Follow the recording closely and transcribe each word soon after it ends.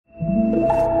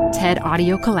TED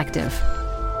Audio Collective.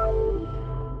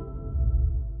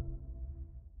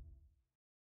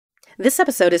 This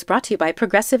episode is brought to you by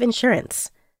Progressive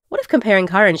Insurance. What if comparing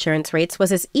car insurance rates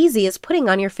was as easy as putting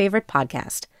on your favorite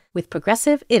podcast? With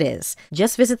Progressive, it is.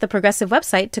 Just visit the Progressive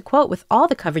website to quote with all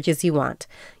the coverages you want.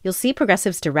 You'll see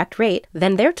Progressive's direct rate,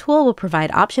 then their tool will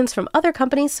provide options from other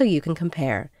companies so you can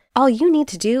compare. All you need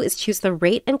to do is choose the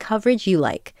rate and coverage you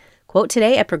like. Quote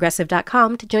today at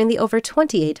Progressive.com to join the over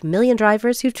 28 million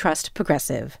drivers who trust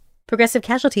Progressive. Progressive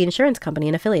Casualty Insurance Company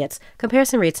and Affiliates.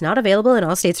 Comparison rates not available in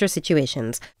all states or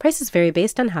situations. Prices vary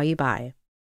based on how you buy.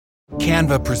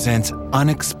 Canva presents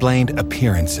Unexplained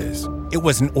Appearances. It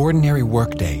was an ordinary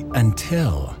workday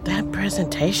until... That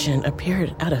presentation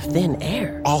appeared out of thin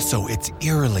air. Also, it's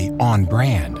eerily on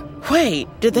brand. Wait,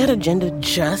 did that agenda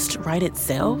just write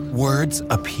itself? Words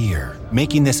appear,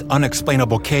 making this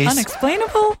unexplainable case...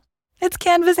 Unexplainable? It's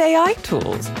Canva's AI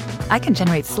tools. I can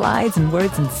generate slides and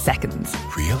words in seconds.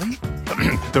 Really?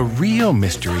 The real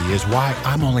mystery is why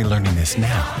I'm only learning this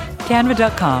now.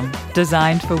 Canva.com.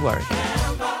 Designed for work.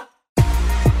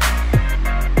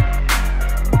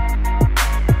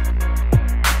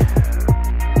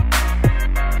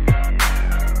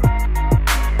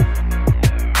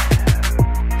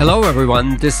 Hello,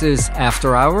 everyone. This is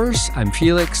After Hours. I'm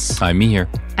Felix. I'm Mihir.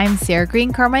 I'm Sarah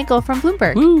Green Carmichael from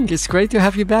Bloomberg. Woo, it's great to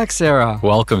have you back, Sarah.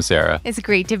 Welcome, Sarah. It's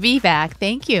great to be back.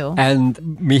 Thank you. And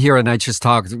Mihir and I just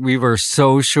talked. We were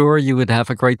so sure you would have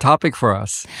a great topic for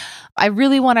us. I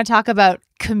really want to talk about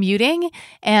commuting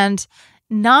and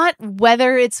not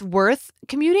whether it's worth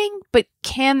commuting, but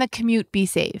can the commute be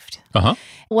saved?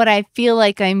 What I feel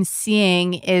like I'm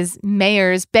seeing is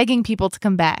mayors begging people to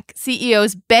come back,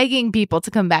 CEOs begging people to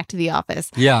come back to the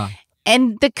office. Yeah.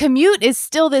 And the commute is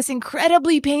still this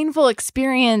incredibly painful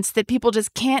experience that people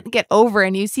just can't get over.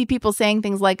 And you see people saying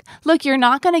things like, look, you're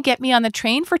not going to get me on the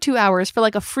train for 2 hours for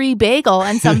like a free bagel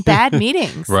and some bad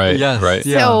meetings. Right. Yes. Right.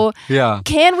 So yeah.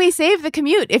 Can we save the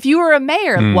commute? If you were a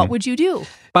mayor, what would you do?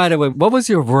 By the way, what was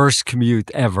your worst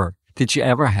commute ever? Did you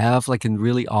ever have like a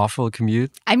really awful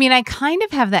commute? I mean, I kind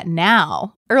of have that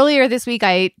now. Earlier this week,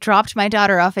 I dropped my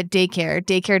daughter off at daycare.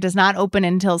 Daycare does not open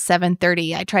until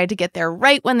 7:30. I tried to get there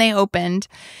right when they opened,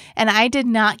 and I did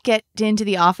not get into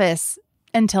the office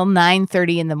until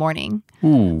 9:30 in the morning.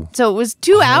 Ooh. So it was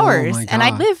 2 hours, my and I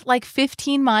God. live like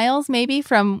 15 miles maybe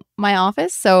from my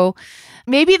office. So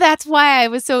maybe that's why I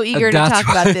was so eager to That's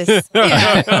talk about this.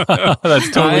 Yeah. That's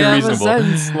totally I reasonable. have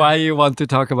a sense why you want to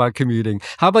talk about commuting.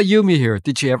 How about you, Mihir?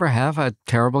 Did you ever have a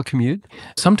terrible commute?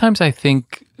 Sometimes I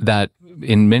think that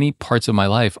in many parts of my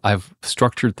life, I've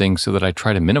structured things so that I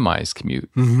try to minimize commute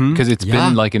because it's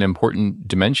been like an important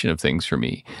dimension of things for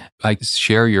me. I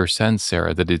share your sense,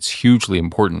 Sarah, that it's hugely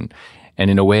important. And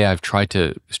in a way, I've tried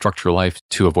to structure life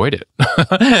to avoid it.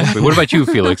 What about you,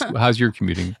 Felix? How's your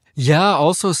commuting? Yeah,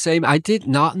 also same. I did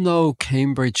not know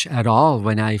Cambridge at all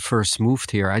when I first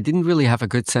moved here. I didn't really have a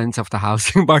good sense of the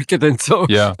housing market. And so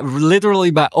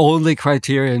literally my only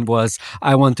criterion was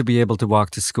I want to be able to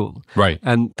walk to school. Right.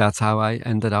 And that's how I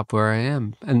ended up where I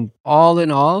am. And all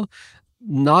in all,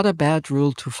 not a bad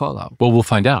rule to follow. Well, we'll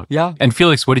find out. Yeah. And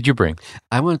Felix, what did you bring?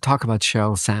 I want to talk about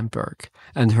Sheryl Sandberg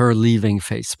and her leaving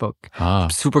Facebook. Ah. I'm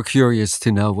super curious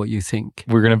to know what you think.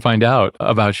 We're going to find out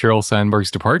about Sheryl Sandberg's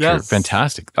departure. Yes.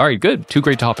 Fantastic. All right, good. Two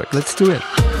great topics. Let's do it.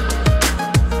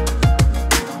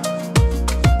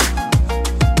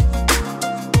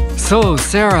 So,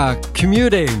 Sarah,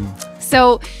 commuting.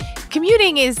 So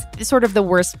commuting is sort of the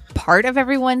worst part of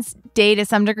everyone's day to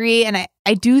some degree. And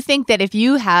I do think that if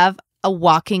you have a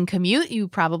walking commute, you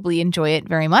probably enjoy it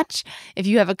very much. If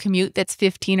you have a commute that's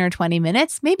 15 or 20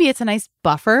 minutes, maybe it's a nice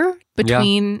buffer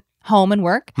between home and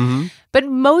work. Mm-hmm. But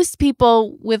most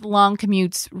people with long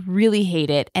commutes really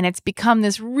hate it. And it's become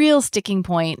this real sticking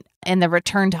point in the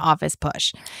return to office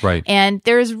push. Right. And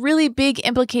there's really big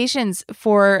implications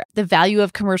for the value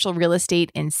of commercial real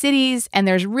estate in cities. And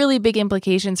there's really big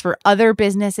implications for other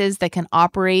businesses that can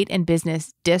operate in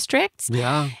business districts.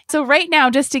 Yeah. So right now,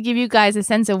 just to give you guys a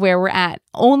sense of where we're at,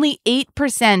 only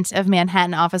 8% of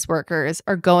Manhattan office workers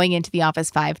are going into the office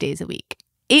 5 days a week.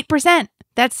 8%.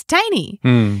 That's tiny.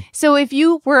 So if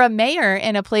you were a mayor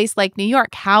in a place like New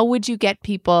York, how would you get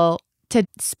people to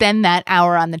spend that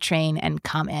hour on the train and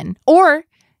come in? Or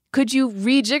could you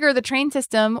rejigger the train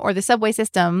system or the subway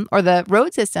system or the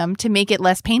road system to make it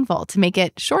less painful, to make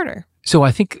it shorter? So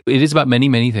I think it is about many,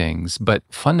 many things, but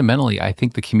fundamentally, I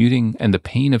think the commuting and the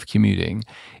pain of commuting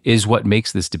is what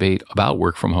makes this debate about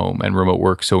work from home and remote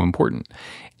work so important.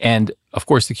 And of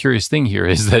course, the curious thing here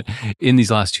is that in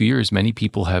these last 2 years, many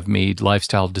people have made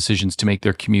lifestyle decisions to make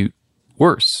their commute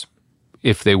worse.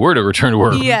 if they were to return to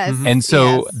work. Yes. And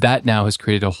so that now has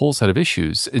created a whole set of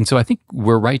issues. And so I think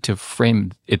we're right to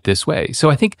frame it this way. So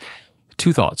I think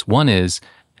two thoughts. One is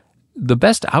the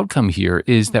best outcome here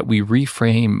is that we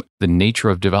reframe the nature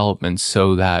of development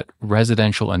so that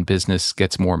residential and business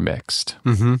gets more mixed.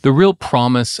 The real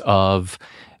promise of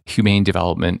humane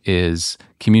development is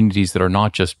communities that are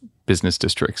not just business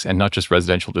districts and not just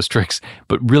residential districts,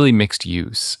 but really mixed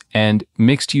use. And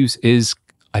mixed use is,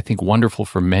 I think, wonderful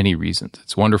for many reasons.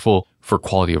 It's wonderful for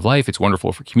quality of life. It's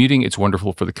wonderful for commuting. It's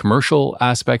wonderful for the commercial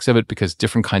aspects of it because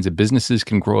different kinds of businesses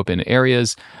can grow up in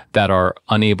areas that are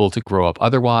unable to grow up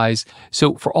otherwise.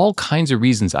 So for all kinds of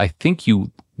reasons, I think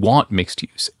you want mixed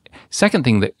use. Second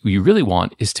thing that you really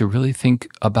want is to really think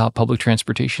about public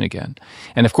transportation again.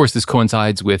 And of course, this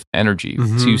coincides with energy.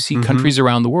 So you see countries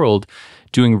around the world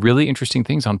doing really interesting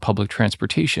things on public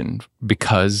transportation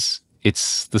because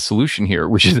it's the solution here,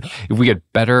 which is if we get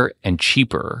better and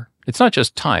cheaper, it's not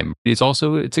just time,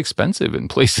 it's expensive in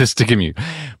places to commute,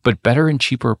 but better and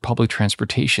cheaper public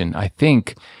transportation, I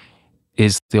think,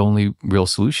 is the only real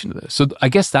solution to this. So I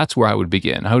guess that's where I would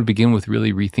begin. I would begin with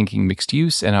really rethinking mixed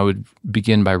use, and I would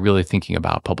begin by really thinking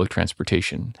about public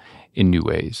transportation in new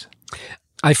ways.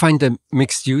 I find the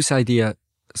mixed use idea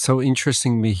so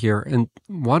interesting, Mihir. And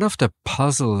one of the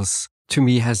puzzles to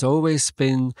me has always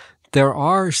been there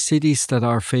are cities that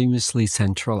are famously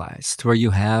centralized, where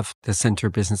you have the center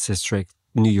business district.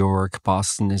 New York,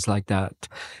 Boston is like that.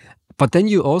 But then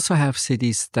you also have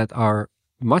cities that are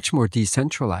much more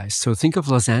decentralized. So think of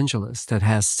Los Angeles that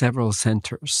has several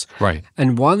centers. Right.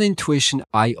 And one intuition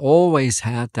I always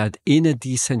had that in a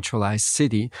decentralized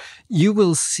city, you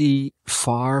will see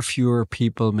far fewer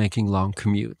people making long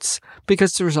commutes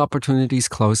because there's opportunities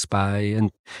close by,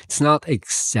 and it's not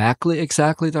exactly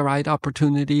the right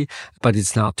opportunity, but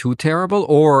it's not too terrible.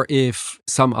 Or if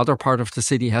some other part of the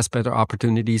city has better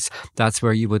opportunities, that's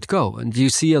where you would go. And you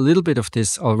see a little bit of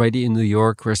this already in New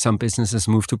York, where some businesses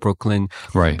move to Brooklyn.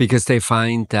 Right. Because they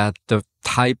find that the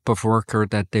type of worker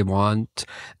that they want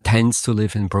tends to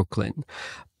live in Brooklyn.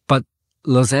 But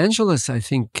Los Angeles, I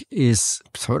think, is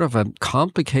sort of a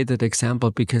complicated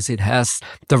example because it has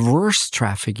the worst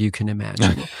traffic you can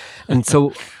imagine. And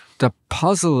so the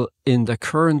puzzle in the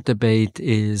current debate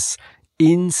is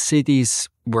in cities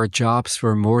where jobs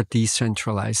were more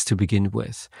decentralized to begin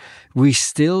with, we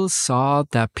still saw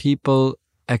that people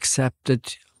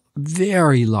accepted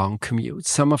very long commutes,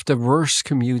 some of the worst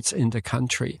commutes in the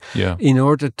country, in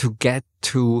order to get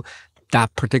to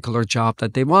that particular job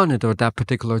that they wanted or that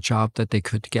particular job that they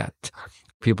could get.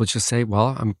 People just say,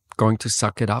 well, I'm going to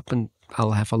suck it up and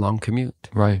I'll have a long commute.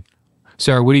 Right.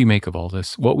 Sarah, what do you make of all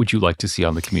this? What would you like to see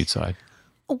on the commute side?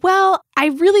 Well, I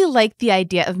really like the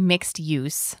idea of mixed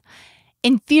use.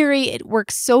 In theory, it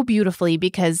works so beautifully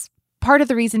because part of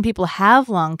the reason people have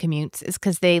long commutes is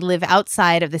because they live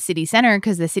outside of the city center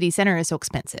because the city center is so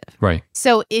expensive. Right.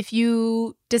 So if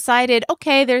you decided,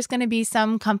 okay, there's going to be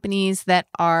some companies that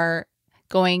are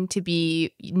going to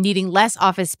be needing less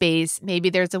office space,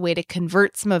 maybe there's a way to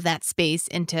convert some of that space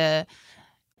into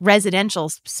residential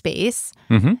space,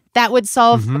 that would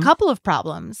solve a couple of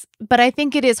problems. But I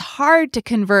think it is hard to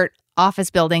convert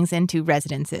office buildings into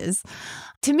residences.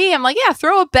 To me, I'm like, yeah,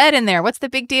 throw a bed in there. What's the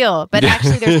big deal? But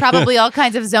actually, there's probably all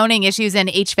kinds of zoning issues and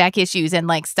HVAC issues and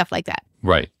like stuff like that.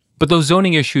 Right. But those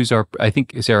zoning issues are, I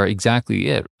think, Sarah, exactly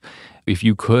it. If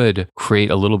you could create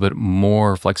a little bit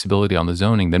more flexibility on the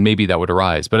zoning, then maybe that would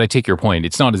arise. But I take your point.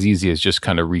 It's not as easy as just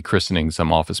kind of rechristening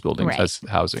some office buildings as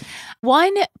housing.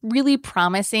 One really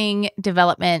promising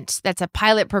development that's a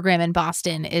pilot program in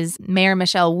Boston is Mayor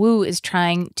Michelle Wu is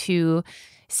trying to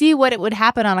see what it would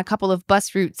happen on a couple of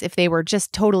bus routes if they were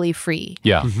just totally free.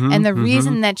 Yeah. And the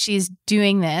reason that she's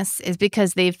doing this is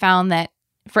because they've found that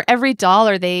for every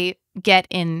 $1 they get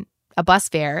in a bus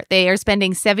fare, they are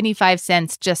spending 75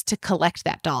 cents just to collect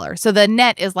that $1. So the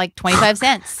net is like 25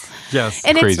 cents. Yes.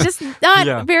 And Crazy. it's just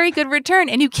not very good return.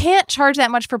 And you can't charge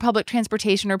that much for public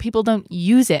transportation or people don't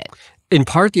use it. In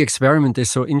part, the experiment is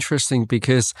so interesting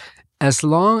because as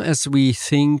long as we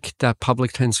think that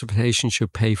public transportation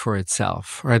should pay for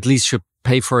itself, or at least should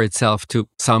pay for itself to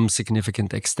some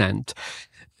significant extent,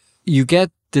 you get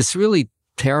this really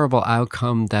terrible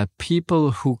outcome that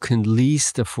people who can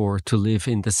least afford to live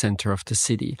in the center of the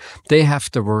city, they have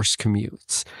the worst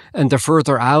commutes. And the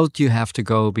further out you have to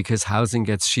go because housing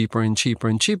gets cheaper and cheaper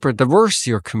and cheaper, the worse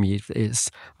your commute is.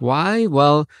 Why?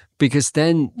 Well, because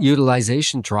then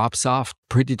utilization drops off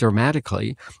pretty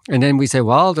dramatically. And then we say,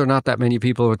 well, there are not that many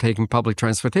people who are taking public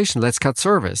transportation. Let's cut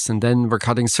service. And then we're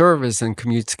cutting service and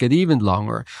commutes get even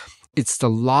longer. It's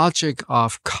the logic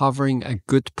of covering a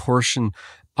good portion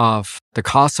of the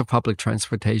cost of public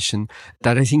transportation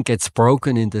that I think gets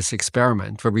broken in this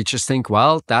experiment, where we just think,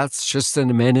 well, that's just an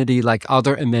amenity like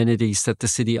other amenities that the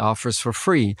city offers for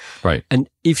free. Right. And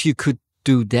if you could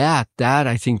do that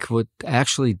I think would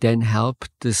actually then help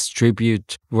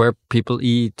distribute where people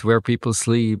eat, where people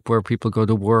sleep, where people go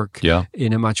to work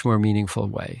in a much more meaningful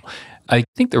way. I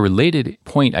think the related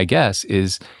point, I guess,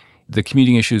 is the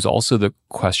commuting issue is also the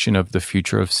question of the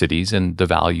future of cities and the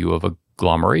value of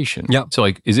agglomeration. Yeah. So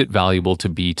like, is it valuable to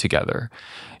be together?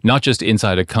 Not just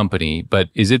inside a company, but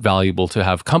is it valuable to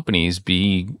have companies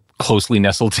be closely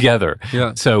nestled together?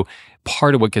 Yeah. So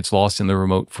part of what gets lost in the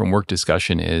remote from work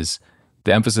discussion is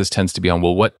the emphasis tends to be on,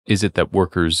 well, what is it that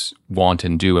workers want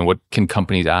and do, and what can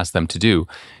companies ask them to do?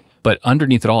 But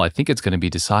underneath it all, I think it's going to be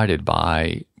decided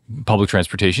by public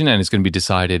transportation, and it's going to be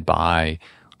decided by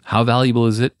how valuable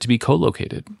is it to be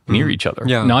co-located near each other,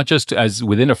 not just as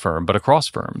within a firm, but across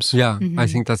firms. Yeah, I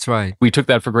think that's right. We took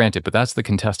that for granted, but that's the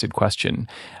contested question.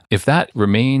 If that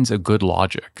remains a good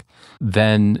logic,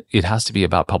 then it has to be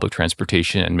about public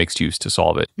transportation and mixed use to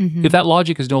solve it. If that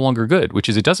logic is no longer good, which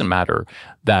is it doesn't matter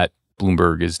that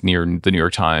Bloomberg is near the New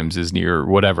York Times, is near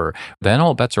whatever, then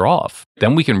all bets are off.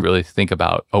 Then we can really think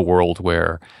about a world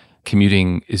where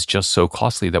commuting is just so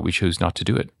costly that we choose not to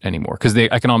do it anymore because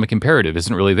the economic imperative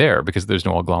isn't really there because there's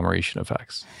no agglomeration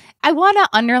effects. I want to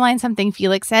underline something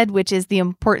Felix said, which is the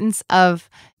importance of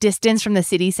distance from the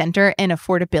city center and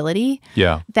affordability.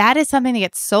 Yeah. That is something that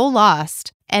gets so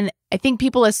lost. And I think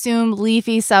people assume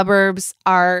leafy suburbs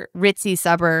are ritzy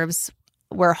suburbs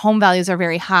where home values are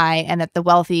very high and that the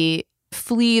wealthy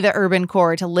flee the urban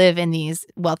core to live in these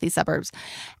wealthy suburbs.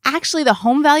 Actually, the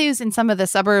home values in some of the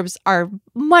suburbs are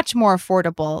much more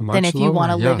affordable than if you want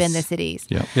to live in the cities.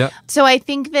 So I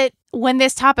think that when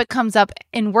this topic comes up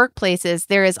in workplaces,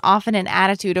 there is often an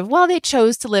attitude of, well, they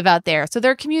chose to live out there, so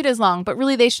their commute is long, but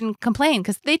really they shouldn't complain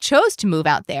because they chose to move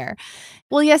out there.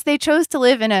 Well, yes, they chose to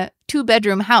live in a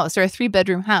 2-bedroom house or a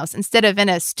 3-bedroom house instead of in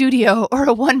a studio or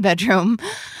a 1-bedroom.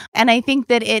 And I think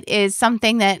that it is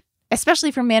something that,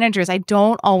 especially for managers, I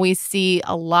don't always see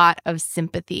a lot of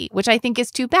sympathy, which I think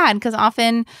is too bad because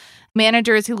often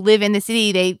managers who live in the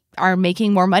city, they are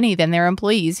making more money than their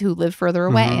employees who live further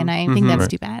away. And I think that's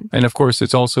too bad. And of course,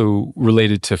 it's also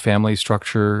related to family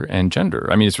structure and gender.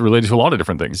 I mean, it's related to a lot of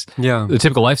different things. Yeah. The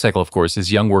typical life cycle, of course,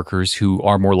 is young workers who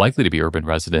are more likely to be urban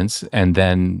residents. And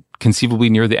then conceivably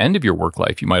near the end of your work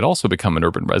life, you might also become an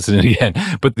urban resident again.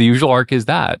 But the usual arc is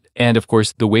that. And of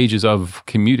course, the wages of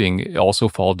commuting also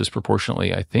fall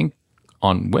disproportionately, I think,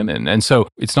 on women. And so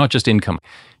it's not just income.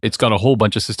 It's got a whole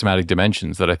bunch of systematic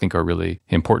dimensions that I think are really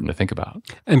important to think about.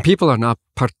 And people are not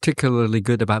particularly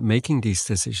good about making these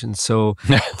decisions. So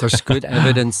there's good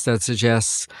evidence that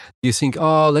suggests you think,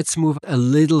 oh, let's move a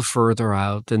little further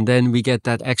out. And then we get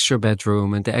that extra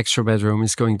bedroom. And the extra bedroom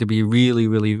is going to be really,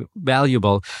 really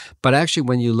valuable. But actually,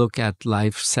 when you look at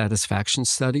life satisfaction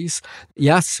studies,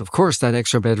 yes, of course, that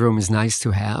extra bedroom is nice to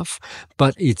have.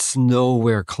 But it's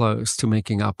nowhere close to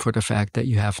making up for the fact that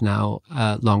you have now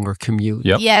a longer commute.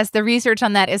 Yep. Yes, the research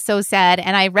on that is so sad.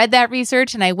 And I read that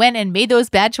research and I went and made those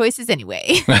bad choices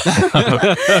anyway. And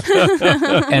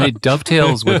it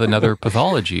dovetails with another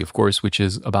pathology, of course, which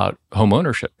is about home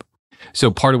ownership.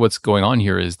 So part of what's going on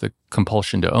here is the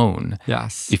compulsion to own.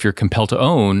 Yes. If you're compelled to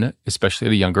own, especially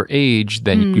at a younger age,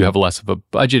 then you have less of a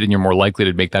budget and you're more likely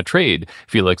to make that trade,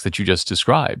 Felix, that you just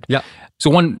described. Yeah. So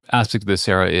one aspect of this,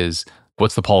 Sarah, is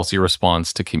what's the policy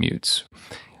response to commutes?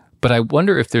 But I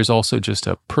wonder if there's also just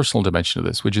a personal dimension of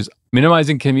this, which is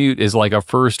minimizing commute is like a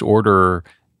first order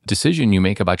decision you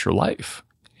make about your life.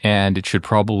 And it should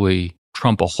probably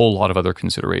trump a whole lot of other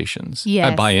considerations.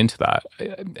 Yes. I buy into that.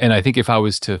 And I think if I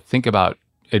was to think about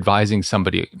advising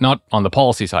somebody, not on the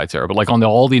policy side, Sarah, but like on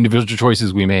all the individual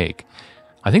choices we make,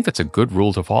 I think that's a good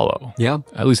rule to follow. Yeah.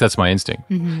 At least that's my instinct.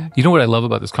 You know what I love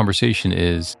about this conversation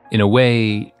is, in a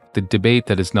way, the debate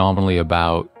that is nominally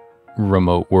about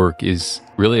remote work is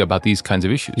really about these kinds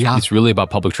of issues. Yeah. It's really about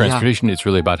public transportation. It's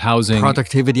really about housing.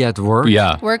 Productivity at work.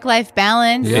 Yeah. Work-life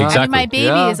balance. Yeah. I mean, Exactly. my baby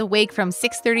Yeah. is awake from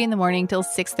 6:30 in the morning till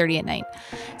 6:30 at night.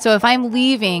 So if I'm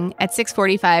leaving at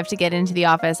 6:45 to get into the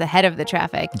office ahead of the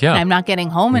traffic, Yeah. and I'm not getting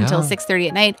home until Yeah. 6:30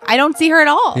 at night, I don't see her at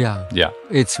all. Yeah. Yeah.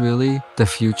 It's really the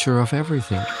future of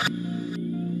everything.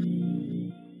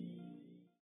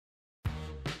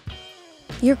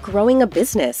 You're growing a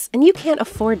business and you can't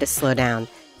afford to slow down.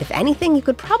 If anything, you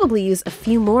could probably use a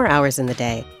few more hours in the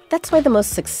day. That's why the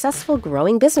most successful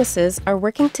growing businesses are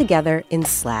working together in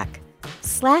Slack.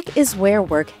 Slack is where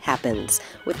work happens,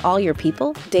 with all your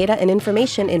people, data, and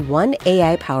information in one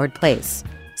AI-powered place.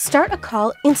 Start a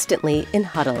call instantly in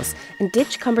huddles and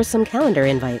ditch cumbersome calendar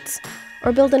invites.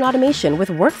 Or build an automation with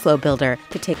Workflow Builder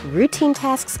to take routine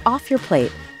tasks off your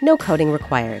plate. No coding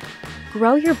required.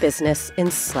 Grow your business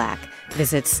in Slack.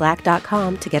 Visit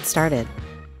slack.com to get started.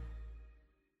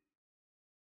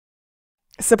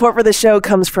 Support for the show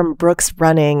comes from Brooks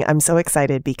Running. I'm so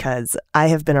excited because I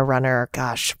have been a runner,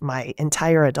 my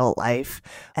entire adult life.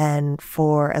 And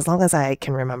for as long as I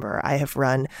can remember, I have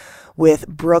run with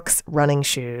Brooks running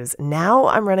shoes. Now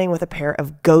I'm running with a pair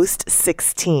of Ghost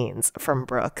 16s from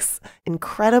Brooks.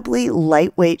 Incredibly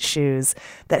lightweight shoes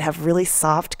that have really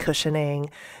soft cushioning.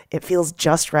 It feels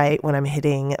just right when I'm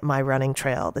hitting my running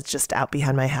trail that's just out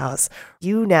behind my house.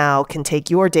 You now can take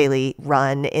your daily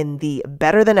run in the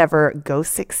better than ever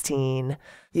Ghost 16.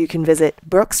 You can visit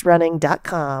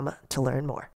brooksrunning.com to learn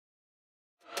more.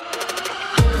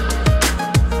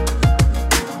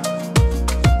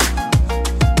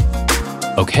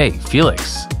 Okay,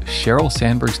 Felix, Sheryl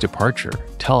Sandberg's departure.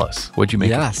 Tell us, what'd you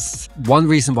make of it? Yes. One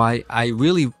reason why I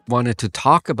really wanted to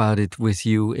talk about it with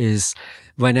you is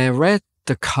when I read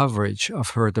the coverage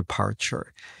of her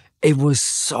departure, it was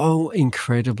so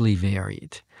incredibly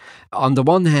varied. On the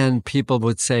one hand, people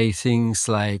would say things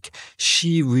like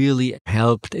she really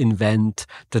helped invent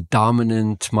the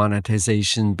dominant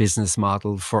monetization business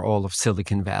model for all of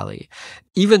Silicon Valley.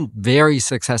 Even very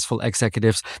successful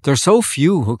executives, there are so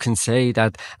few who can say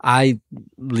that I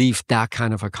leave that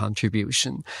kind of a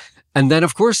contribution. And then,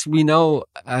 of course, we know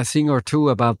a thing or two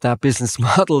about that business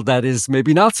model that is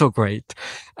maybe not so great.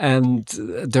 And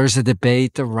there's a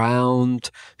debate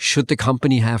around, should the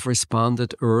company have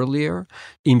responded earlier,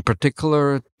 in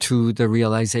particular to the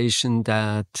realization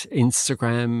that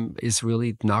Instagram is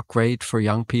really not great for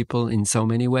young people in so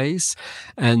many ways?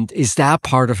 And is that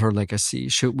part of her legacy?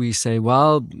 Should we say,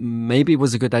 well, maybe it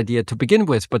was a good idea to begin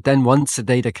with, but then once the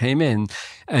data came in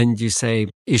and you say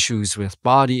issues with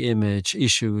body image,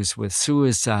 issues with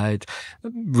suicide,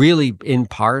 really in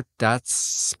part,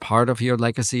 that's part of your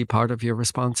legacy, part of your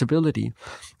responsibility.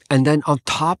 And then on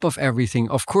top of everything,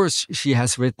 of course, she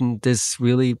has written this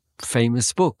really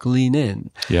famous book, Lean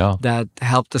In, that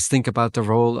helped us think about the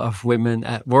role of women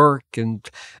at work and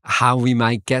how we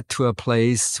might get to a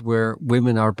place where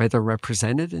women are better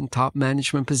represented in top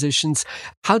management positions.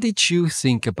 How did you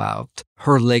think about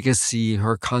her legacy,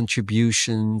 her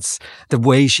contributions, the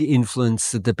way she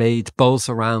influenced the debate, both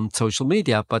around social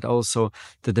media, but also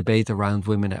the debate around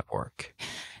women at work?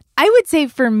 I would say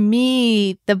for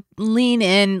me, the Lean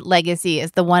In legacy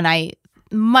is the one I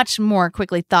much more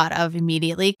quickly thought of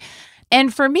immediately.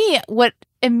 And for me, what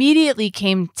immediately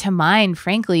came to mind,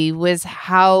 frankly, was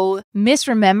how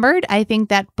misremembered I think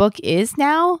that book is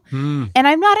now. And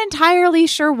I'm not entirely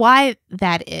sure why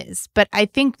that is. But I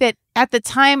think that at the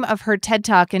time of her TED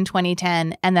Talk in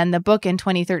 2010 and then the book in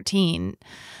 2013,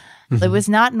 it was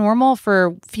not normal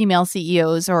for female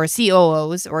CEOs or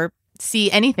COOs or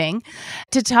see anything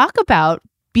to talk about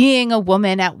being a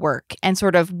woman at work and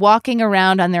sort of walking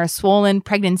around on their swollen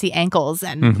pregnancy ankles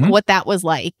and what that was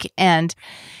like. And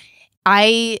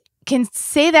I can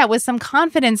say that with some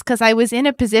confidence because I was in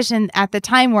a position at the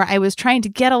time where I was trying to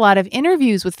get a lot of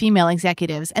interviews with female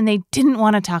executives and they didn't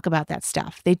want to talk about that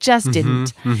stuff. They just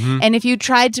didn't. And if you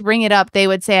tried to bring it up, they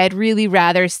would say, I'd really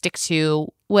rather stick to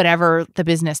whatever the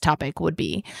business topic would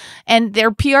be. And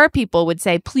their PR people would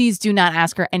say, please do not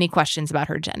ask her any questions about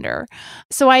her gender.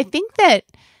 So I think that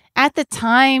at the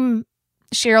time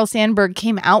Sheryl Sandberg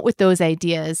came out with those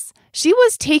ideas, she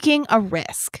was taking a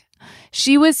risk.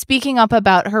 She was speaking up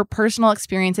about her personal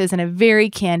experiences in a very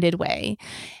candid way.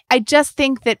 I just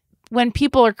think that when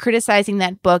people are criticizing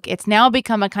that book, it's now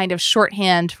become a kind of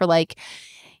shorthand for like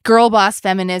girl boss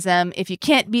feminism. If you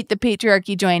can't beat the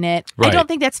patriarchy, join it. Right. I don't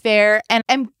think that's fair. And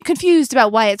I'm confused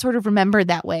about why it's sort of remembered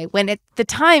that way when at the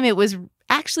time it was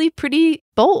actually pretty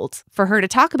bold for her to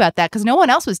talk about that because no one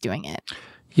else was doing it.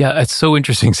 Yeah, it's so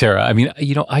interesting, Sarah. I mean,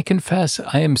 I confess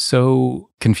I am so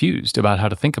confused about how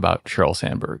to think about Sheryl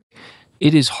Sandberg.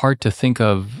 It is hard to think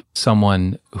of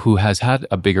someone who has had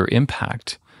a bigger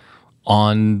impact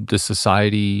on the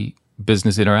society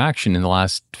business interaction in the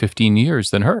last 15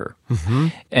 years than her.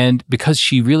 And because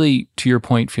she really, to your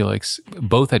point, Felix,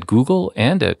 both at Google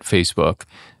and at Facebook,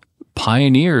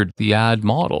 pioneered the ad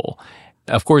model.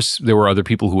 Of course, there were other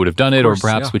people who would have done it, or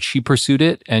perhaps, but she pursued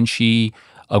it and she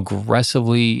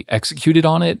aggressively executed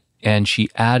on it. And she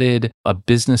added a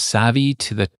business savvy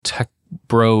to the tech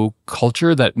bro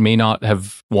culture that may not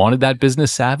have wanted that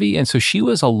business savvy. And so she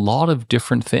was a lot of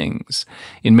different things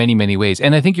in many, many ways.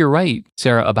 And I think you're right,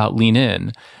 Sarah, about Lean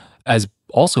In as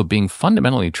also being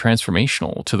fundamentally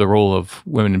transformational to the role of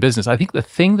women in business. I think the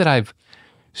thing that I've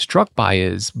struck by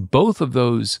is both of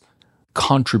those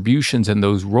contributions and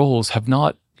those roles have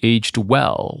not aged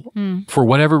well for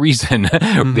whatever reason.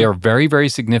 They are very, very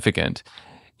significant.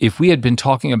 If we had been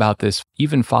talking about this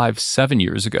even 5-7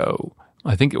 years ago,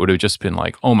 I think it would have just been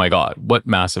like, oh my God, what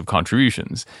massive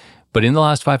contributions. But in the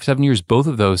last 5-7 years, both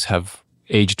of those have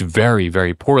aged very,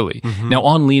 very poorly. Now,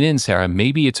 on Lean In, Sarah,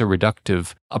 maybe it's a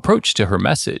reductive approach to her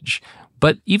message.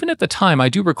 But even at the time, I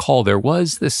do recall there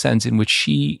was this sense in which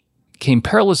she came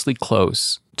perilously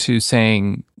close to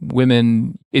saying,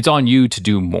 women, it's on you to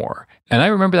do more. And I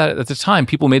remember that at the time,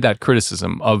 people made that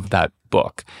criticism of that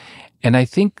book. And I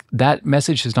think that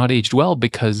message has not aged well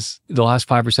because the last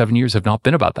 5 or 7 years have not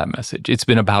been about that message. It's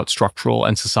been about structural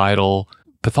and societal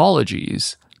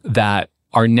pathologies that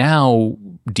are now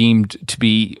deemed to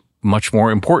be much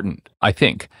more important, I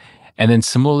think. And then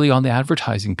similarly on the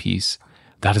advertising piece,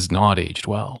 that has not aged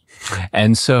well.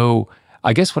 And so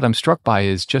I guess what I'm struck by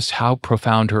is just how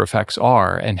profound her effects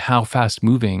are and how fast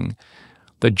moving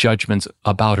the judgments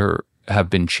about her have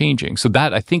been changing. So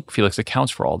that, I think, Felix,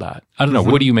 accounts for all that. I don't know.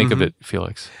 What do you make of it,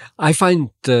 Felix? I find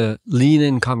the Lean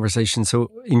In conversation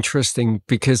so interesting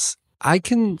because I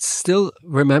can still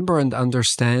remember and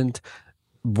understand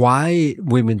why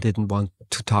women didn't want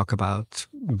to talk about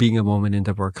being a woman in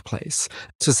the workplace.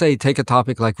 To say, take a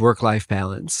topic like work-life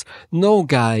balance. No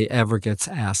guy ever gets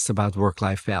asked about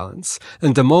work-life balance.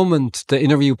 And the moment the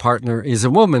interview partner is a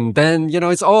woman, then,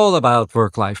 it's all about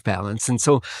work-life balance. And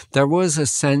so there was a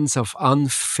sense of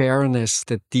unfairness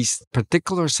that these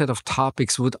particular set of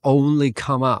topics would only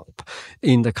come up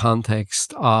in the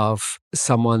context of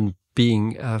someone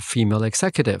being a female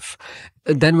executive.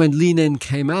 And then when Lean In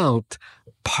came out,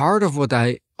 part of what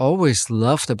I always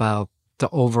loved about the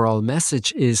overall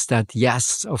message is that,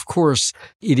 yes, of course,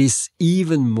 it is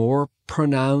even more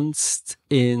pronounced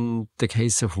in the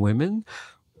case of women,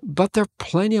 but there are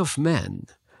plenty of men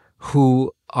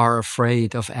who are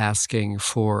afraid of asking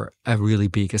for a really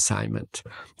big assignment.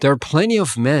 There are plenty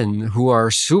of men who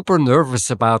are super nervous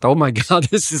about, oh my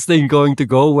God, is this thing going to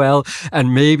go well?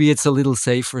 And maybe it's a little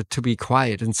safer to be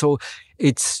quiet. And so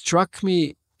it struck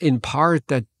me in part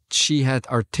that she had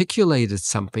articulated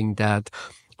something that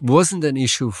wasn't an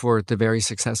issue for the very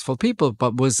successful people,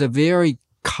 but was a very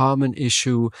common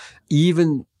issue,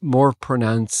 even more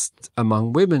pronounced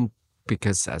among women,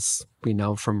 because as we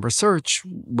know from research,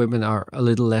 women are a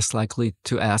little less likely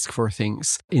to ask for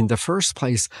things in the first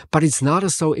place. But it's not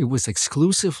as though it was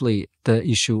exclusively the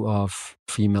issue of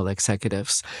female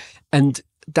executives. And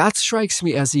that strikes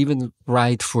me as even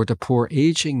right for the poor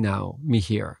aging now,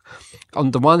 Mihir.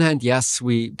 On the one hand, yes,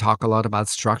 we talk a lot about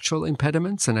structural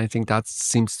impediments, and I think that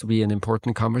seems to be an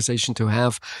important conversation to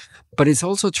have. But it's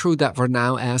also true that we're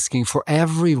now asking for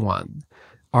everyone.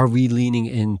 Are we leaning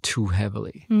in too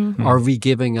heavily? Are we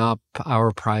giving up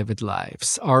our private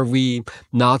lives? Are we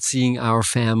not seeing our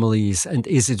families? And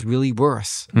is it really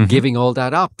worth giving all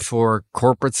that up for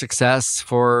corporate success,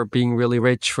 for being really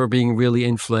rich, for being really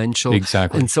influential?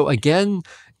 Exactly. And so again,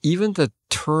 even the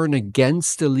turn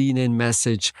against the Lean In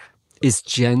message is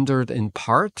gendered in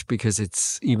part because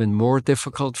it's even more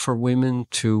difficult for women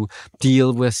to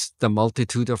deal with the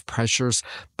multitude of pressures.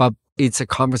 But it's a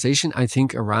conversation, I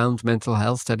think, around mental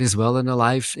health that is well and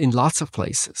alive in lots of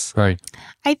places. Right.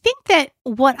 I think that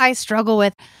what I struggle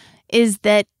with is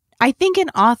that I think an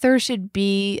author should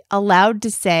be allowed to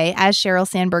say, as Sheryl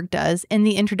Sandberg does in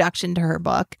the introduction to her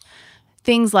book,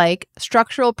 things like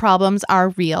structural problems are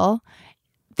real.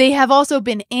 They have also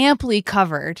been amply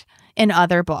covered in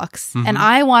other books. And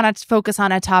I want to focus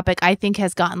on a topic I think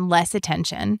has gotten less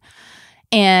attention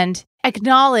and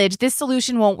acknowledge this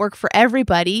solution won't work for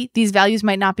everybody. These values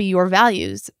might not be your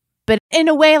values. But in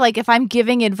a way, like if I'm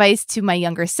giving advice to my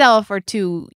younger self or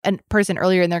to a person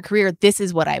earlier in their career, this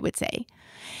is what I would say.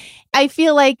 I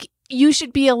feel like you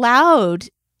should be allowed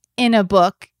in a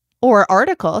book or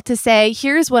article to say,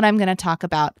 here's what I'm going to talk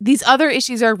about. These other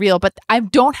issues are real, but I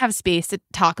don't have space to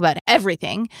talk about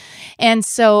everything. And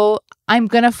so I'm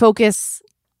going to focus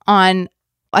on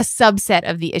a subset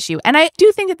of the issue. And I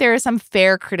do think that there are some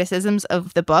fair criticisms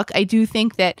of the book. I do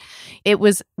think that it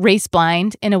was race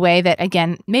blind in a way that,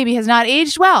 again, maybe has not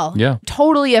aged well. Yeah.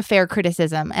 Totally a fair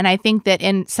criticism. And I think that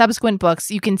in subsequent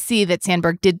books, you can see that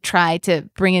Sandberg did try to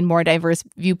bring in more diverse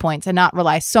viewpoints and not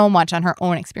rely so much on her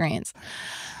own experience.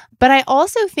 But I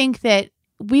also think that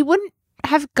we wouldn't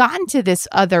have gotten to this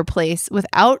other place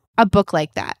without a book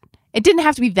like that. It didn't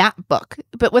have to be that book,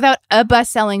 but without a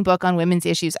best-selling book on women's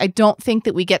issues, I don't think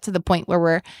that we get to the point where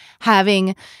we're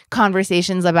having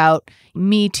conversations about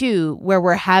Me Too, where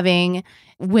we're having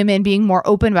women being more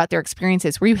open about their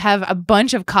experiences, where you have a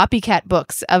bunch of copycat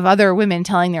books of other women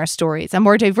telling their stories, a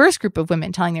more diverse group of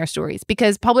women telling their stories,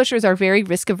 because publishers are very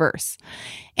risk averse.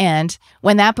 And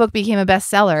when that book became a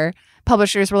bestseller,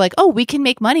 publishers were like, oh, we can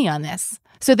make money on this.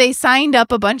 So they signed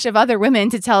up a bunch of other women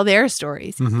to tell their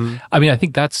stories. Mm-hmm. I mean, I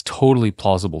think that's totally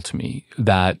plausible to me,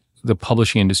 that the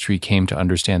publishing industry came to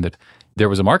understand that there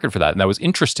was a market for that, and that was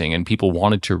interesting, and people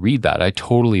wanted to read that. I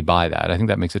totally buy that. I think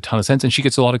that makes a ton of sense, and she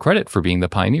gets a lot of credit for being the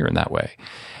pioneer in that way.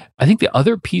 I think the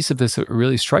other piece of this that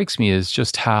really strikes me is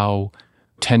just how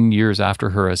 10 years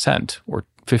after her ascent, or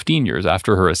 15 years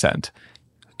after her ascent,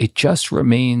 it just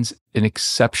remains an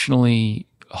exceptionally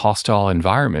hostile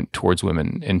environment towards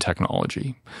women in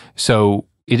technology. So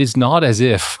it is not as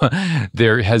if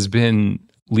there has been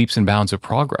leaps and bounds of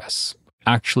progress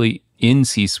actually in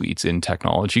C-suites in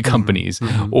technology companies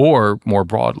or more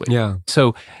broadly. Yeah.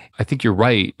 So I think you're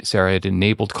right, Sarah. It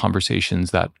enabled conversations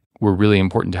that were really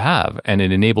important to have, and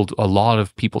it enabled a lot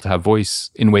of people to have voice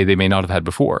in a way they may not have had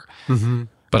before. Mm-hmm.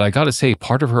 But I got to say,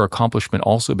 part of her accomplishment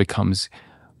also becomes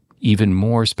even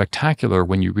more spectacular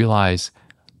when you realize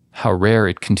how rare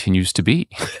it continues to be.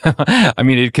 I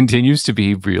mean, it continues to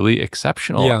be really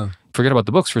exceptional. Yeah. Forget about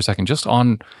the books for a second, just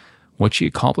on what she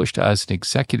accomplished as an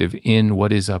executive in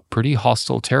what is a pretty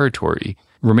hostile territory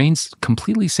remains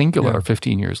completely singular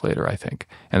 15 years later, I think.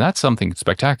 And that's something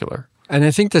spectacular. And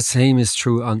I think the same is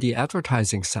true on the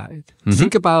advertising side. Mm-hmm.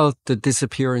 Think about the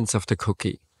disappearance of the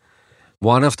cookie.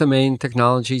 One of the main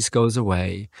technologies goes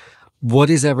away.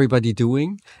 What is everybody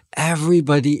doing?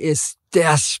 Everybody is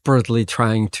desperately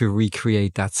trying to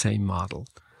recreate that same model.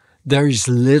 There is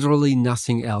literally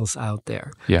nothing else out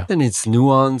there. Yeah. And it's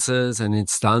nuances, and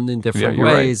it's done in different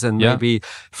ways, right. and maybe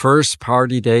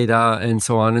first-party data and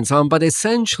so on and so on. But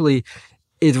essentially,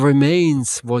 it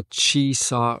remains what she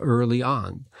saw early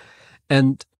on.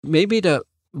 And maybe the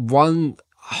one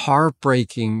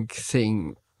heartbreaking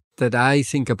thing that I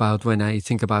think about when I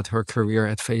think about her career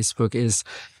at Facebook is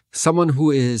someone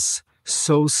who is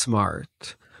so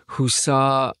smart, who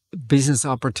saw business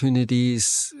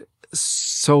opportunities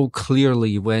so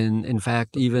clearly when, in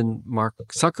fact, even Mark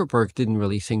Zuckerberg didn't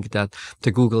really think that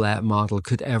the Google ad model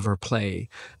could ever play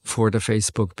for the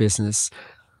Facebook business.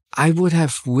 I would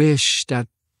have wished that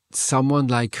someone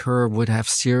like her would have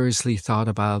seriously thought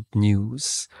about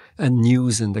news, and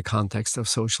news in the context of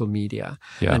social media.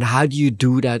 Yeah. And how do you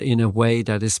do that in a way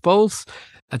that is both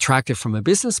attractive from a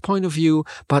business point of view,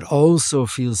 but also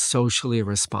feels socially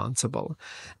responsible?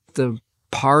 The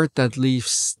part that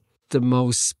leaves the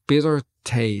most bitter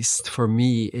taste for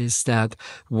me is that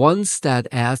once that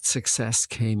ad success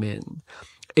came in,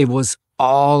 it was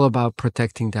all about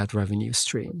protecting that revenue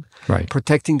stream. Right.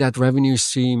 Protecting that revenue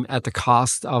stream at the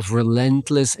cost of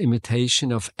relentless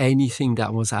imitation of anything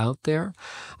that was out there,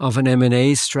 of an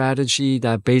M&A strategy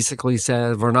that basically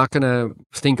said, we're not going to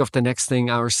think of the next thing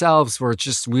ourselves. We're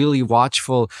just really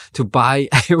watchful to buy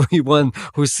everyone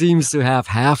who seems to have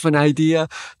half an idea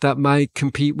that might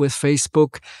compete with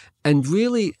Facebook, and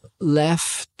really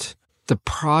left the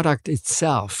product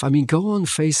itself. I mean, go on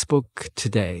Facebook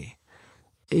today.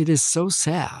 It is so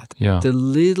sad. Yeah. The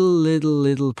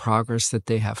little progress that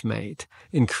they have made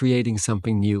in creating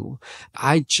something new.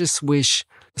 I just wish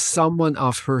someone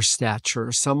of her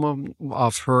stature, someone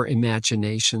of her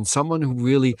imagination, someone who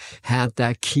really had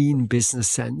that keen business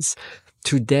sense,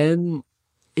 to then,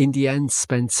 in the end,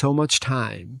 spend so much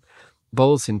time,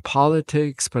 both in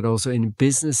politics, but also in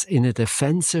business, in a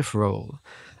defensive role.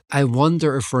 I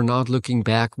wonder if we're not looking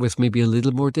back with maybe a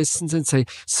little more distance and say,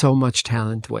 so much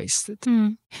talent wasted.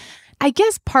 I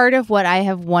guess part of what I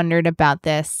have wondered about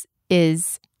this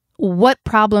is what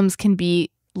problems can be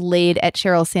laid at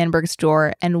Sheryl Sandberg's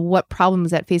door and what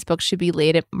problems at Facebook should be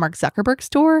laid at Mark Zuckerberg's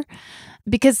door.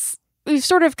 Because we've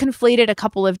sort of conflated a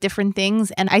couple of different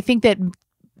things. And I think that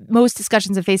most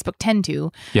discussions of Facebook tend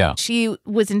to. Yeah. She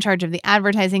was in charge of the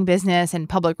advertising business and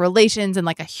public relations and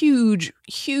like a huge,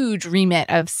 huge remit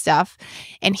of stuff.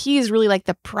 And he's really like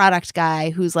the product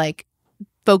guy who's like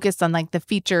focused on like the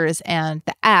features and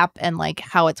the app and like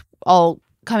how it's all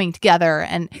coming together.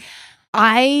 And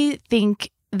I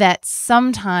think that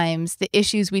sometimes the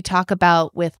issues we talk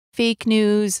about with fake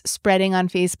news spreading on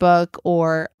Facebook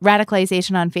or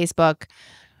radicalization on Facebook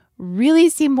really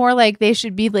seem more like they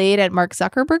should be laid at Mark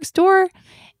Zuckerberg's door.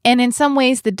 And in some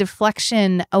ways, the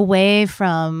deflection away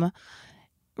from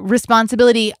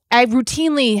responsibility, I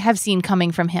routinely have seen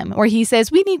coming from him, where he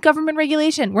says, we need government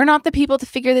regulation. We're not the people to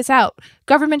figure this out.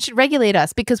 Government should regulate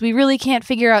us because we really can't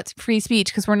figure out free speech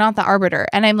because we're not the arbiter.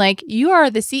 And I'm like, you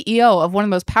are the CEO of one of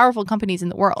the most powerful companies in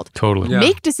the world. Totally. Yeah.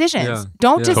 Make decisions. Yeah.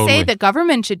 Don't just Totally. say that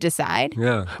government should decide.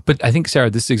 Yeah. But I think, Sarah,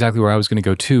 this is exactly where I was going to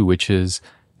go too, which is,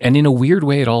 and in a weird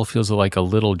way, it all feels like a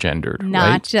little gendered, Not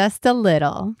right? just a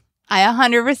little. I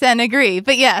 100% agree.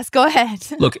 But yes, go ahead.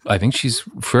 Look, I think she's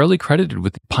fairly credited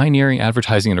with pioneering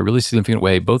advertising in a really significant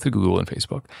way, both at Google and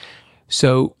Facebook.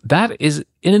 So that is,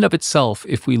 in and of itself,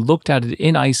 if we looked at it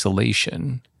in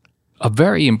isolation, a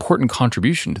very important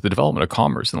contribution to the development of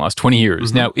commerce in the last 20 years.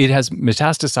 Mm-hmm. Now, it has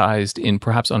metastasized in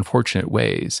perhaps unfortunate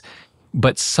ways,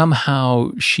 but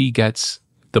somehow she gets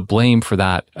the blame for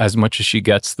that as much as she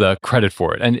gets the credit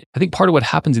for it. And I think part of what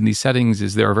happens in these settings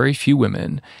is there are very few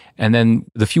women, and then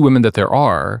the few women that there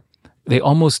are, they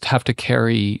almost have to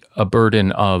carry a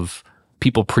burden of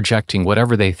people projecting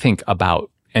whatever they think about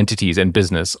entities and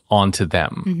business onto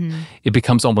them. Mm-hmm. It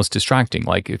becomes almost distracting.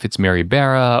 Like if it's Mary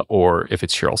Barra or if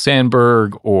it's Sheryl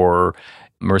Sandberg or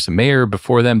Marissa Mayer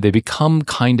before them, they become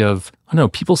kind of, I don't know,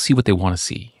 people see what they want to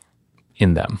see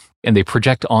in them. And they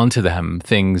project onto them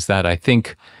things that I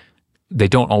think they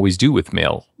don't always do with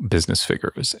male business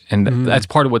figures. And that's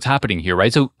part of what's happening here,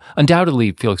 right? So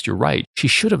undoubtedly, Felix, you're right. She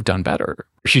should have done better.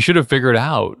 She should have figured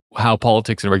out how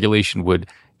politics and regulation would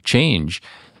change.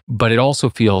 But it also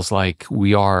feels like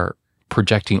we are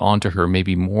projecting onto her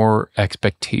maybe more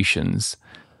expectations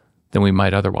than we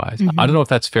might otherwise. Mm-hmm. I don't know if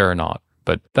that's fair or not,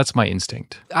 but that's my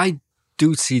instinct. I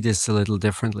do see this a little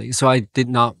differently. So I did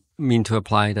not mean to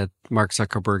imply that Mark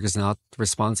Zuckerberg is not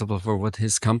responsible for what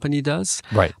his company does.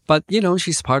 Right. But,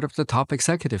 she's part of the top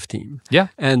executive team. Yeah.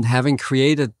 And having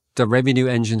created the revenue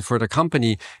engine for the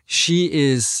company, she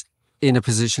is in a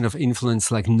position of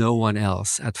influence like no one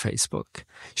else at Facebook.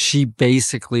 She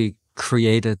basically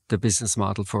created the business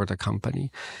model for the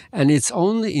company. And it's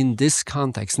only in this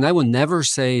context, and I will never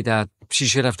say that she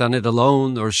should have done it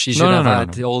alone or she should have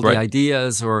had all the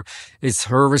ideas or it's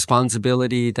her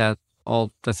responsibility that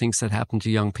all the things that happen to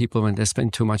young people when they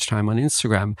spend too much time on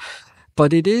Instagram.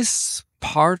 But it is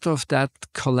part of that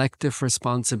collective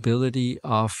responsibility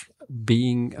of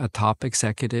being a top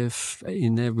executive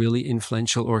in a really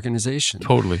influential organization.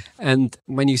 Totally. And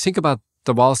when you think about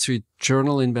the Wall Street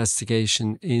Journal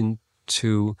investigation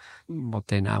into what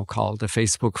they now call the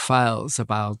Facebook files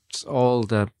about all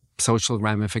the social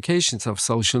ramifications of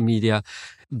social media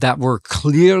that were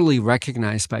clearly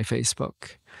recognized by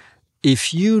Facebook,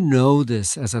 if you know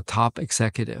this as a top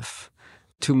executive,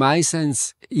 to my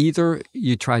sense, either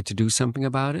you try to do something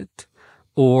about it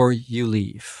or you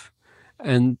leave.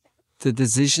 And the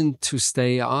decision to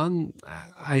stay on,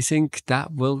 I think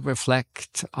that will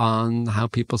reflect on how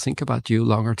people think about you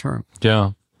longer term.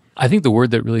 Yeah. I think the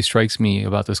word that really strikes me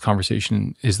about this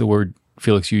conversation is the word,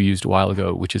 Felix, you used a while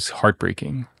ago, which is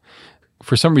heartbreaking.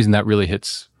 For some reason, that really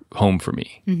hits home for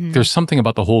me. Mm-hmm. There's something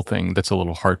about the whole thing that's a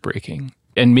little heartbreaking.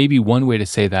 And maybe one way to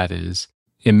say that is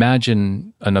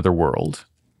imagine another world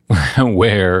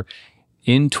where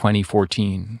in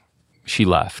 2014, she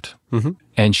left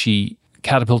and she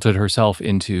catapulted herself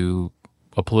into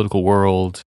a political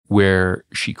world where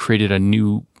she created a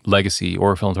new legacy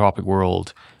or a philanthropic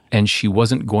world. And she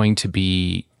wasn't going to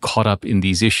be caught up in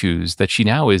these issues that she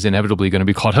now is inevitably going to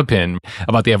be caught up in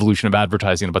about the evolution of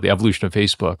advertising, about the evolution of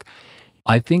Facebook.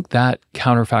 I think that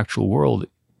counterfactual world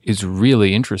is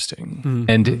really interesting. Mm-hmm.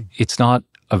 And it's not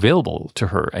available to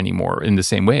her anymore in the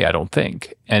same way, I don't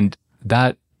think. And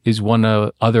that is one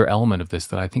other element of this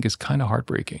that I think is kind of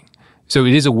heartbreaking. So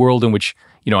it is a world in which,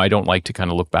 I don't like to kind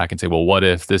of look back and say, well, what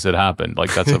if this had happened?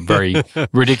 Like that's a very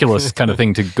ridiculous kind of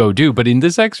thing to go do. But in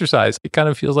this exercise, it kind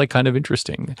of feels like kind of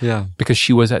interesting. Yeah. Because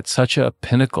she was at such a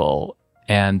pinnacle,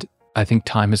 and I think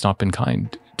time has not been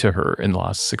kind to her in the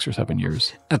last 6 or 7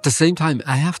 years. At the same time,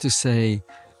 I have to say,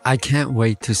 I can't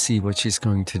wait to see what she's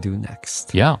going to do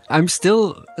next. Yeah. I'm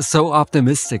still so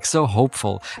optimistic, so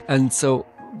hopeful. And so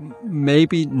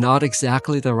maybe not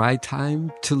exactly the right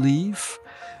time to leave,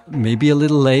 maybe a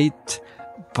little late,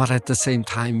 but at the same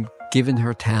time, given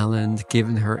her talent,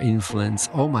 given her influence,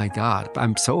 oh my God,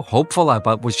 I'm so hopeful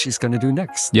about what she's going to do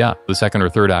next. Yeah, the second or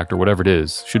third act or whatever it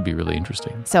is should be really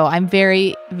interesting. So I'm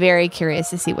very, very curious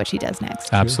to see what she does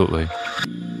next. Absolutely.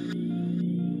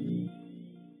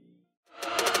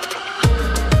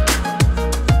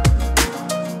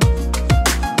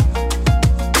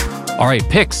 All right,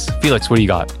 picks. Felix, what do you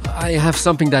got? I have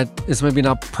something that is maybe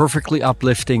not perfectly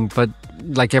uplifting, but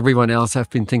like everyone else,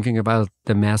 I've been thinking about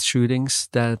the mass shootings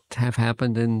that have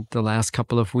happened in the last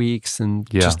couple of weeks and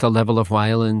just the level of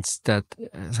violence that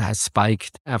has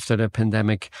spiked after the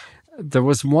pandemic. There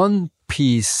was one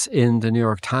piece in the New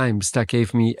York Times that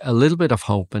gave me a little bit of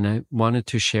hope, and I wanted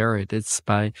to share it. It's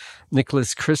by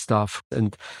Nicholas Kristof,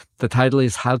 and the title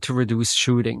is How to Reduce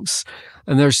Shootings.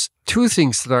 And there's two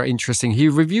things that are interesting. He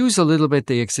reviews a little bit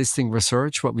the existing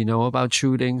research, what we know about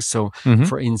shootings. So,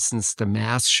 for instance, the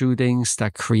mass shootings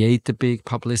that create the big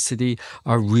publicity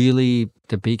are really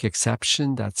the big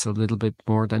exception. That's a little bit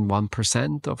more than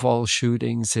 1% of all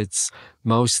shootings. It's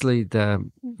mostly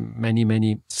the many,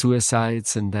 many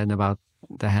suicides and then about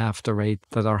half the rate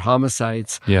that are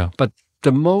homicides. Yeah. But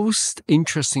the most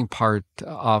interesting part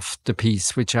of the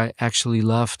piece, which I actually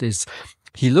loved, is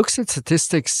he looks at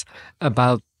statistics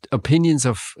about opinions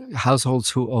of households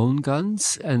who own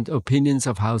guns and opinions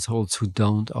of households who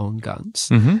don't own guns.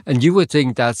 Mm-hmm. And you would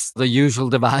think that's the usual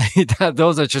divide, that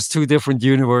those are just two different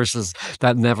universes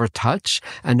that never touch.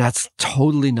 And that's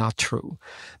totally not true.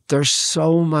 There's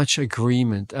so much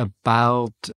agreement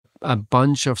about a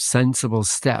bunch of sensible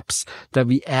steps that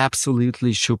we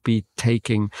absolutely should be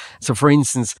taking. So for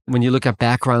instance, when you look at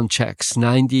background checks,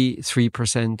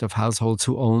 93% of households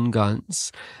who own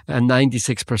guns and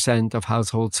 96% of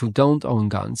households who don't own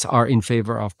guns are in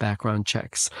favor of background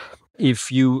checks.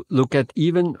 If you look at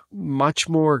even much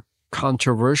more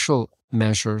controversial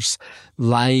measures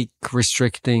like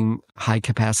restricting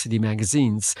high-capacity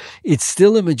magazines, it's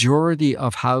still a majority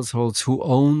of households who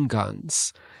own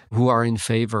guns who are in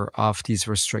favor of these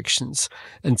restrictions.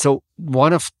 And so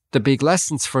one of the big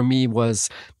lessons for me was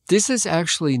this is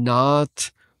actually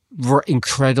not, we're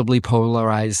incredibly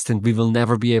polarized and we will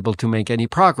never be able to make any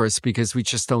progress because we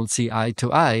just don't see eye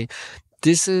to eye.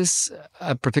 This is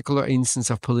a particular instance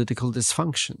of political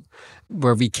dysfunction.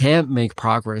 Where we can't make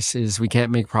progress is we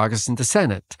can't make progress in the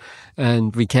Senate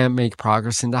and we can't make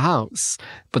progress in the House.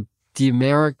 But the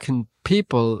American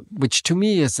people, which to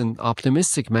me is an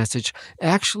optimistic message,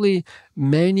 actually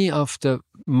many of the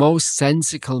most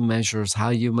sensible measures how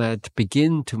you might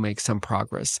begin to make some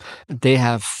progress, they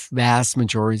have vast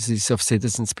majorities of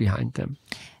citizens behind them.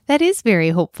 That is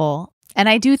very hopeful. And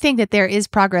I do think that there is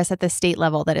progress at the state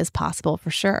level that is possible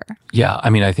for sure. Yeah, I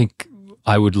mean, I think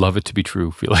I would love it to be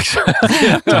true, Felix.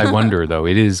 I wonder, though,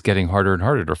 it is getting harder and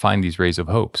harder to find these rays of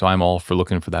hope. So I'm all for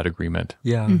looking for that agreement.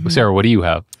 Yeah. Mm-hmm. Sarah, what do you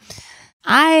have?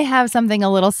 I have something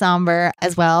a little somber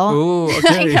as well. Oh,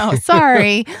 okay. I know,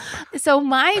 sorry. So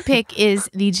my pick is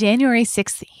the January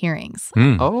 6th hearings.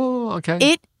 Oh, okay.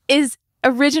 It is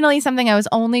originally something I was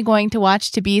only going to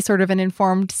watch to be sort of an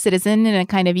informed citizen in a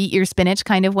kind of eat your spinach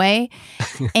kind of way.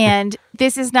 And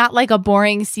this is not like a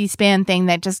boring C-SPAN thing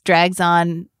that just drags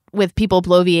on with people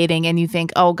bloviating and you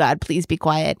think, oh God, please be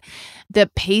quiet. The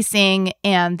pacing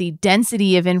and the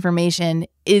density of information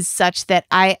is such that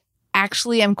I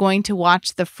actually am going to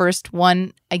watch the first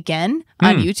one again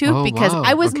on YouTube because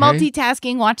I was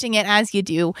multitasking watching it as you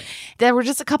do. There were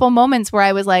just a couple moments where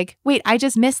I was like, wait, I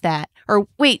just missed that. Or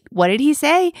wait, what did he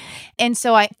say? And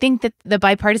so I think that the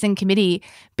bipartisan committee,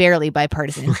 barely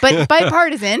bipartisan, but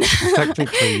bipartisan,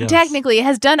 technically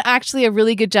has done actually a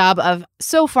really good job of,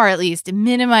 so far at least,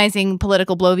 minimizing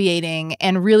political bloviating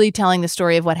and really telling the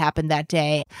story of what happened that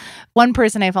day. One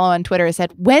person I follow on Twitter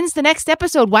said, when's the next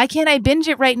episode? Why can't I binge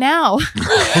it right now?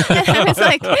 And I was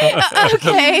like,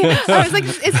 okay. I was like,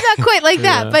 it's not quite like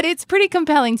that, but it's pretty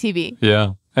compelling TV.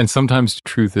 Yeah. And sometimes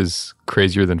truth is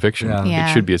crazier than fiction. Yeah.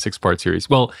 It should be a 6-part series.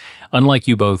 Well, unlike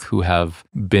you both who have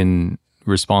been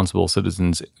responsible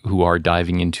citizens who are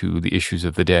diving into the issues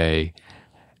of the day,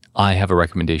 I have a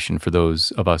recommendation for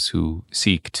those of us who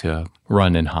seek to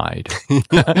run and hide.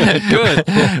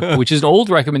 Good. Which is an old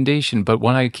recommendation, but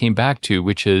one I came back to,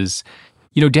 which is,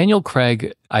 you know, Daniel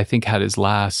Craig, I think, had his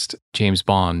last James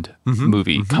Bond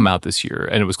movie come out this year,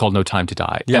 and it was called No Time to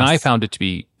Die. Yes. And I found it to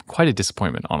be quite a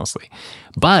disappointment, honestly.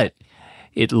 But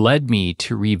it led me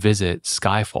to revisit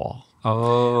Skyfall,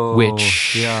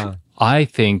 which I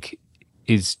think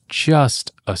is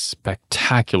just a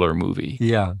spectacular movie.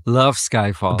 Yeah, love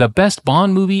Skyfall. The best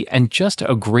Bond movie and just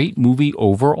a great movie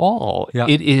overall. Yeah.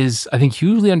 It is, I think,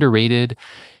 hugely underrated.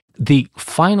 The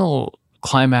final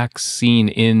climax scene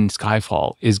in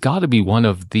Skyfall is got to be one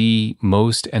of the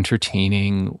most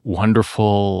entertaining,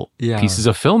 wonderful pieces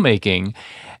of filmmaking.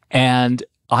 And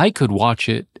I could watch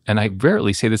it, and I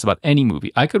rarely say this about any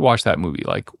movie, I could watch that movie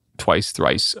like twice,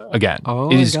 thrice again.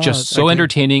 It is just so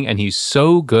entertaining, and he's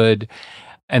so good.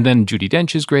 And then Judi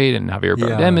Dench is great, and Javier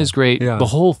Bardem is great. The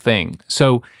whole thing.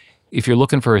 So if you're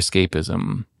looking for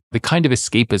escapism, the kind of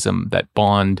escapism that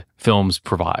Bond films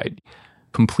provide,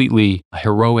 completely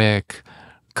heroic,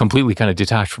 completely kind of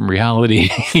detached from reality,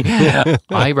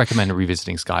 I recommend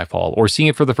revisiting Skyfall or seeing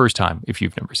it for the first time if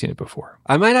you've never seen it before.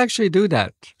 I might actually do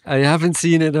that. I haven't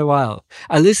seen it in a while.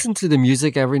 I listen to the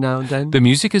music every now and then. The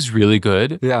music is really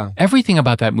good. Yeah. Everything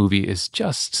about that movie is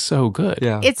just so good.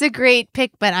 Yeah. It's a great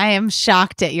pick, but I am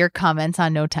shocked at your comments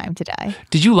on No Time to Die.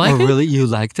 Did you like it? Really? You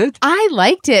liked it? I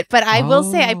liked it, but I will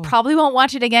say I probably won't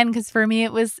watch it again because for me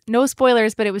it was, no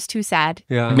spoilers, but it was too sad.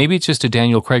 Yeah. Maybe it's just a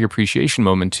Daniel Craig appreciation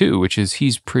moment too, which is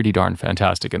he's pretty darn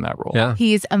fantastic in that role. Yeah.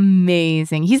 He's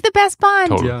amazing. He's the best Bond.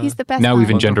 Totally. Yeah. He's the best Now Bond.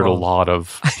 we've engendered a lot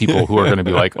of people who are going to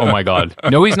be like, oh my God,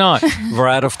 no, he's not. We're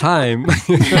out of time.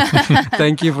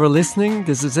 Thank you for listening.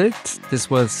 This is it. This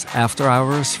was After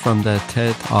Hours from the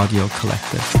TED Audio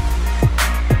Collective.